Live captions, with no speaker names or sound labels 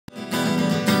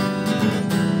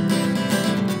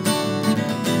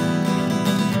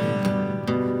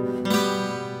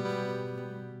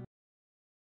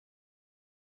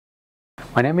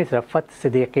My name is Rafat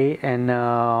Siddiqui, and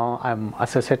I'm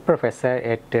associate professor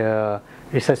at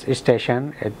research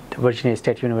station at Virginia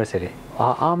State University.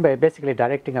 I'm basically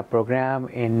directing a program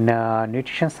in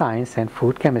nutrition science and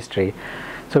food chemistry.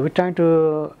 So we're trying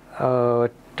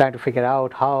to figure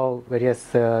out how various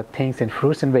things in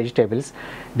fruits and vegetables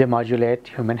they modulate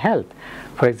human health.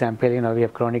 For example, we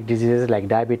have chronic diseases like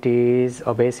diabetes,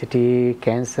 obesity,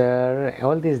 cancer.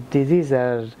 All these diseases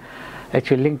are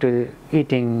actually linked to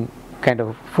eating kind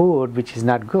of food which is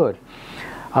not good,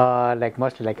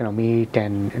 mostly meat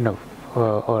and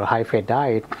or high fat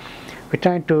diet. We're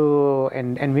trying to,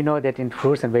 and we know that in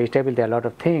fruits and vegetables there are a lot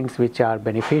of things which are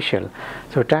beneficial.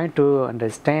 So we're trying to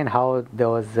understand how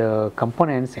those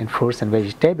components in fruits and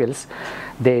vegetables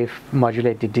they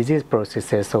modulate the disease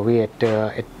processes. So we at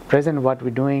present what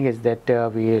we're doing is that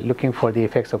we're looking for the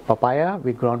effects of papaya.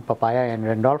 We've grown papaya in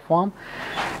Randolph form.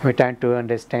 We're trying to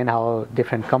understand how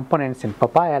different components in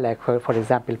papaya, like for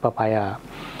example papaya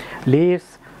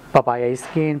leaves, papaya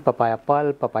skin, papaya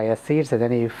pulp, papaya seeds has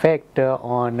any effect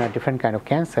on different kind of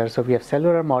cancer. So we have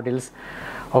cellular models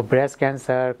of breast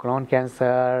cancer, colon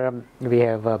cancer, we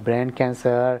have brain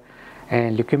cancer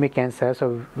and leukemic cancer.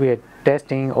 So we are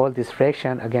testing all this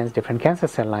fraction against different cancer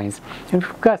cell lines. And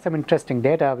we've got some interesting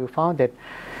data. We found that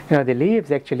the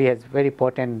leaves actually has very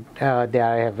potent, they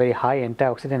have very high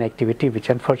antioxidant activity, which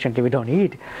unfortunately we don't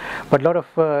eat. But a lot of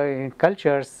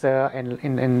cultures and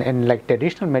in like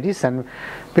traditional medicine,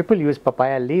 people use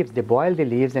papaya leaves. They boil the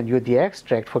leaves and use the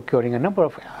extract for curing a number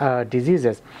of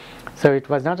diseases. So it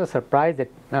was not a surprise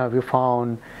that we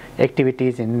found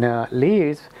activities in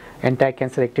leaves,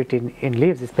 anti-cancer activity in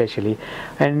leaves especially.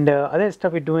 And other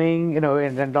stuff we're doing, in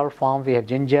Randolph farm we have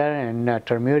ginger and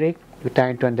turmeric. We're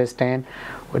trying to understand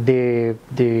how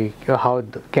the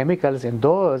chemicals in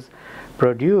those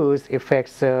produce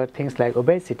affects things like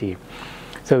obesity.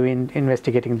 So we're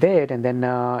investigating that, and then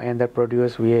the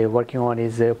produce we are working on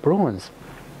is prunes.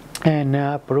 And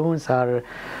prunes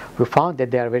we found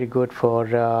that they are very good for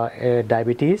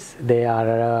diabetes. They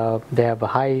have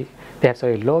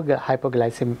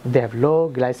low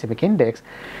glycemic index.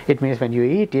 It means when you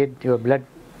eat it, your blood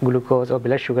glucose or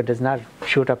blood sugar does not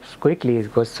shoot up quickly,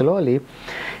 it goes slowly,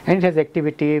 and it has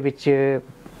activity which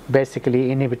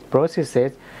basically inhibits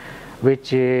processes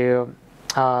which are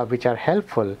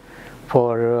helpful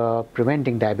for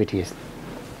preventing diabetes.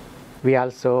 We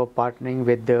also partnering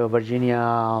with the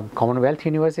Virginia Commonwealth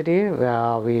University.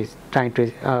 We're trying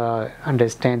to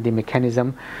understand the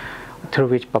mechanism through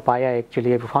which papaya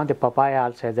actually, we found that papaya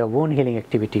also has a wound healing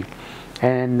activity.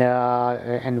 And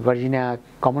Virginia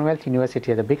Commonwealth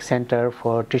University has a big center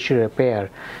for tissue repair.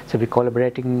 So we're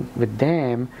collaborating with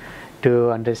them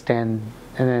to understand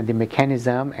the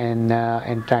mechanism and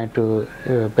trying to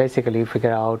basically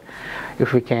figure out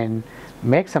if we can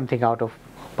make something out of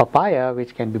papaya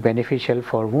which can be beneficial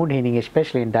for wound healing,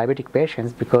 especially in diabetic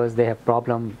patients because they have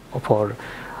problem for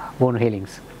wound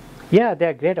healings. Yeah, there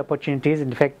are great opportunities.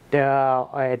 In fact,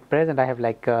 at present I have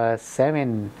like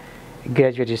 7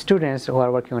 graduate students who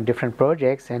are working on different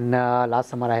projects, and last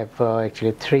summer I have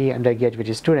actually 3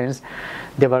 undergraduate students.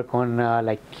 They work on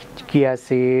like chia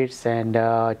seeds and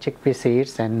chickpea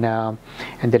seeds, and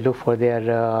they look for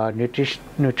their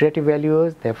nutritive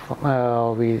values.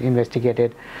 We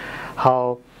investigated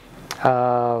how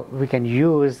we can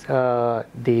use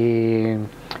the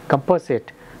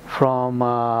composite from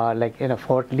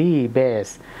Fort Lee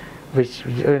base, which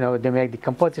they make the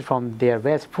composite from their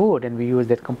waste food, and we use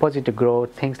that composite to grow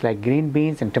things like green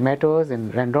beans and tomatoes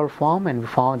in Randolph farm. And we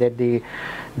found that the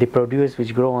produce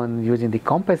which grow on using the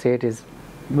composite is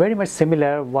very much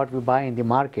similar what we buy in the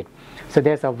market. So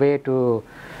there's a way to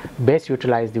best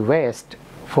utilize the waste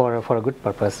for a good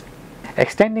purpose.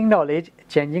 Extending knowledge,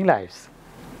 changing lives.